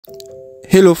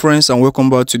Hello friends, and welcome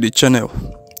back to the channel.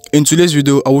 In today's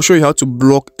video I will show you how to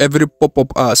block every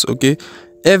pop-up ads, okay,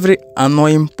 every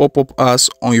annoying pop-up ads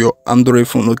on your Android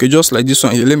phone, okay, just like this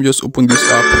one here. Let me just open this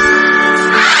app.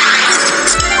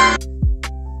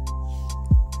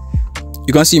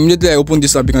 You can see immediately I open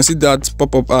this app, you can see that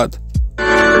pop-up ad,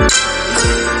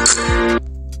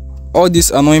 all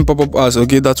these annoying pop-up ads,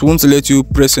 okay, that won't let you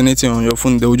press anything on your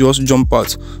phone. They will just jump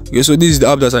out. Okay, so this is the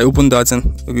app that I opened that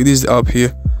in. Okay, this is the app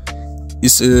here.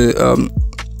 It's a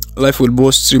live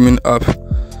football streaming app.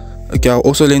 Okay, I'll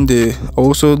also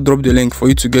drop the link for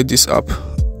you to get this app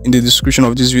in the description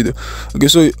of this video. Okay,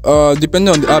 so depending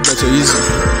on the app that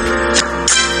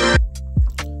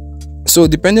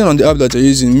you're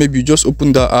using, maybe you just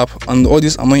open that app and all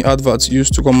these annoying adverts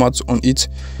used to come out on it.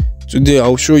 Today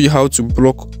I'll show you how to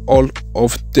block all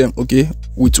of them, okay,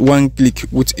 with one click,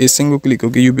 with a single click.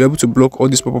 Okay, you'll be able to block all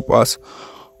these pop-up ads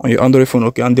on your Android phone,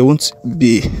 okay, and they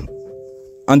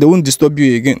won't disturb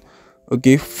you again,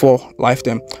 okay, for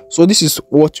lifetime. So this is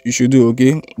what you should do,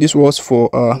 okay. This was for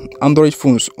Android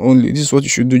phones only. This is what you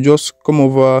should do. Just come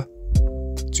over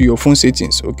to your phone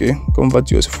settings, okay, come over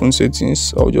to your phone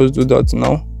settings. I'll just do that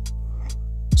now.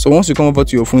 So once you come over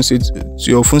to your phone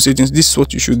settings, this is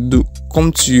what you should do.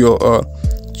 Come to your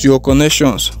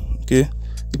connections, okay,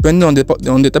 depending on the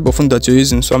type of phone that you're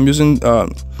using. So I'm using a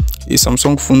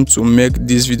Samsung phone to make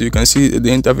this video. You can see the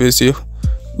interface here.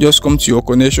 Just come to your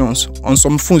connections. On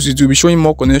some phones it will be showing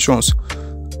more connections,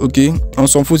 okay, on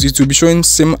some phones it will be showing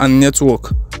SIM and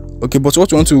network, okay, but what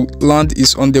you want to land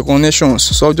is on the connections.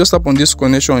 So I'll just tap on this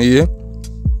connection here.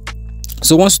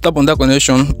 So once you tap on that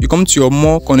connection, you come to your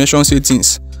more connection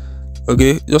settings,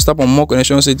 okay, just tap on more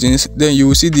connection settings. Then you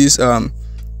will see this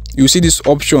these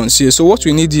options here. So what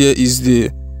we need here is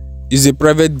the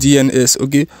private DNS,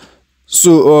 okay.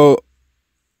 So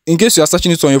in case you are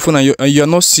searching it on your phone and you are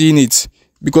not seeing it,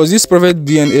 because this private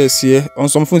DNS here on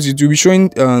some phones it will be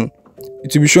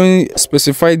showing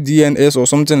specified DNS or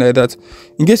something like that.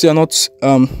 In case you are not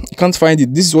you can't find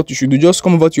it, this is what you should do. Just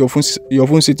come over to your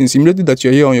phone settings. Immediately that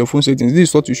you're here on your phone settings, this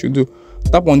is what you should do.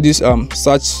 Tap on this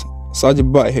search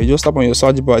bar here. Just tap on your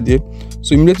search bar there.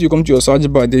 So immediately you come to your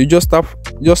search bar there, you just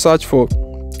search for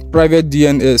private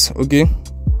DNS, okay,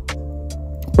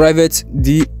 private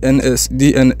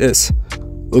DNS,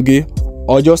 okay,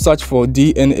 or just search for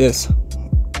DNS,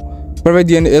 private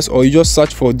DNS, or you just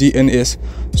search for DNS.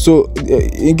 So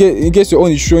in case your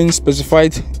own is showing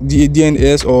specified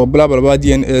DNS or blah blah blah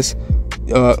DNS,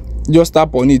 just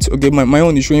tap on it, okay. My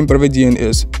own is showing private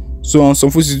DNS. So on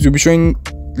some phones it will be showing,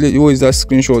 what is that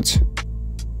screenshot?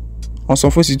 On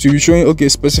some phones it will be showing, okay,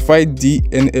 specified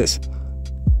DNS,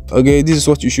 okay. This is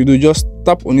what you should do. Just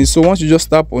tap on it. So once you just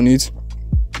tap on it,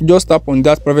 just tap on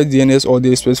that private DNS or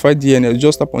the specified DNS,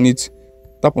 just tap on it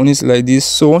like this.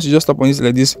 So once you just tap on it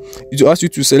like this, it will ask you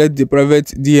to select the private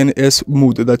DNS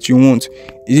mode that you want.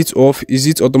 Is it off? Is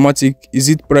it automatic? Is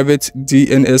it private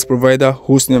DNS provider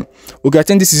hostname? Okay, I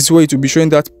think this is where it will be showing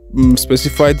that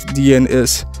specified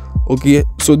DNS, okay.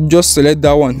 So just select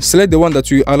that one. Select the one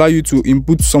that will allow you to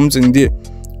input something there,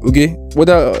 okay.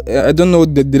 Whether I don't know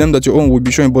the name that your own will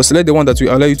be showing, but select the one that will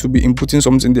allow you to be inputting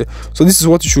something there. So this is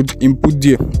what you should input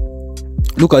there.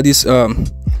 Look at this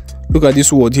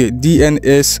word here,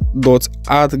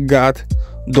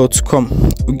 dns.adguard.com,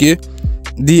 okay,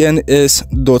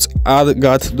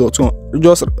 dns.adguard.com.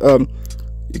 just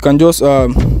you can just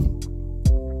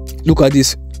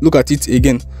look at it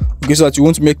again, okay, so that you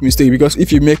won't make mistake, because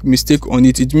if you make mistake on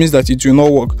it, it means that it will not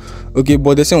work, okay.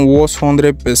 But the same was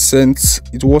 100%,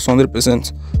 it was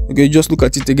 100%, okay. Just look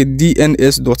at it again,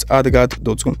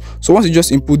 dns.adguard.com. so once you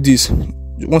just input this,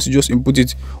 once you just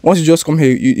come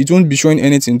here, it won't be showing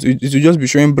anything. It will just be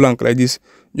showing blank like this.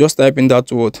 Just type in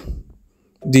that word,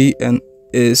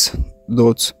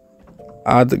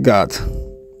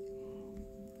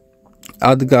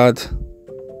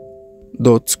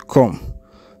 adguard.com.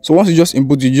 So once you just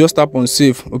input, you just tap on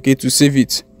save, okay, to save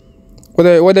it.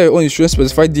 Whether your own is showing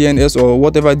specified DNS or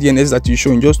whatever DNS that you're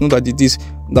showing, just know that that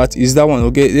is that one,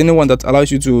 okay. Anyone that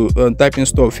allows you to type in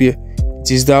stuff here, it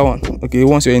is that one, okay.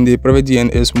 Once you're in the private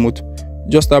DNS mode,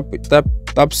 just tap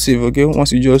save, okay.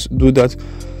 Once you just do that,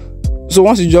 so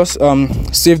once you just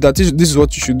save that, this is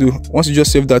what you should do. Once you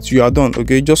just save that, you are done,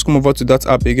 okay. Just come over to that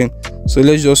app again. So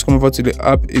let's just come over to the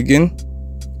app again,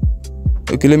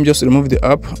 okay. Let me just remove the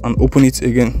app and open it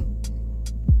again.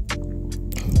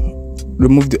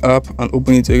 Remove the app and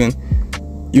open it again.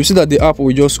 You see that the app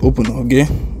will just open, okay,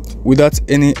 without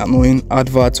any annoying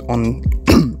advert on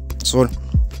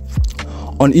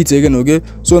on it again, okay.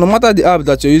 So no matter the app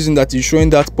that you're using that is showing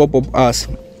that pop-up ads,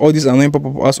 all these annoying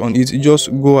pop-up ads on it, you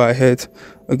just go ahead,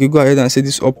 Okay, go ahead and set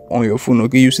this up on your phone.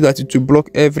 Okay, you see that it will block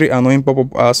every annoying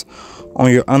pop-up ads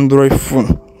on your Android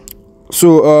phone.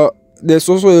 So there's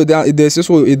also a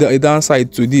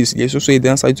downside to this. There's also a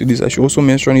downside to this. I should also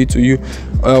mention it to you.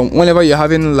 Whenever you're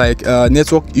having like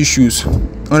network issues,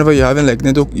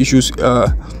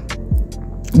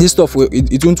 this stuff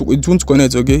it won't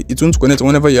connect. Okay, it won't connect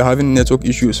whenever you're having network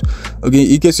issues.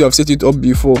 Okay, in case you have set it up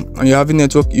before and you're having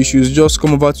network issues, just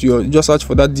come over to just search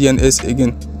for that DNS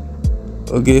again.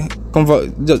 Okay,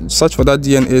 just search for that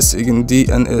DNS again.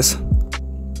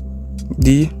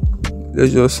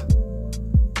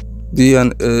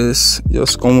 DNS,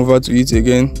 just come over to it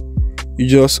again. You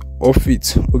just off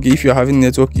it. Okay, if you're having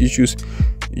network issues,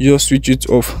 you just switch it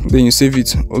off, then you save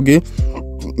it. Okay,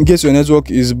 in case your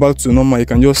network is back to normal, you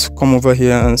can just come over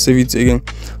here and save it again.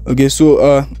 Okay,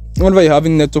 so whenever you're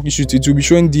having network issues, it will be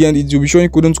showing it will be showing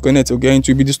couldn't connect. Okay, and it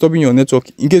will be disturbing your network.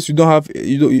 In case you don't have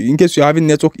in case you're having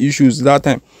network issues that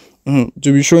time, it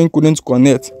will be showing couldn't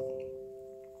connect,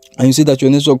 and you see that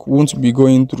your network won't be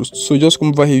going through. So just come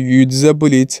over here, you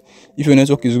disable it. If your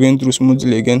network is going through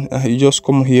smoothly again, you just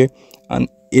come here and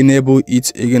enable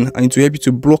it again, and it will help you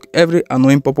to block every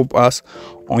annoying pop-up ads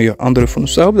on your Android phone.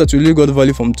 So I hope that you really got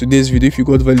value from today's video. If you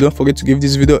got value, don't forget to give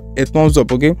this video a thumbs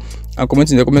up, okay, and comment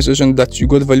in the comment section that you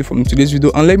got value from today's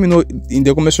video, and let me know in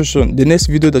the comment section the next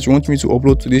video that you want me to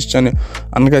upload to this channel.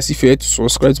 And guys, if you're yet to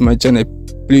subscribe to my channel,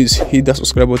 please hit that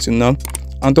subscribe button now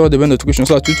and turn on the bell notification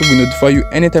so that YouTube will notify you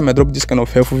anytime I drop this kind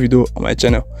of helpful video on my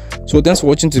channel. So thanks for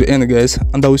watching to the end, guys,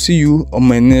 and I will see you on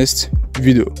my next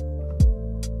video.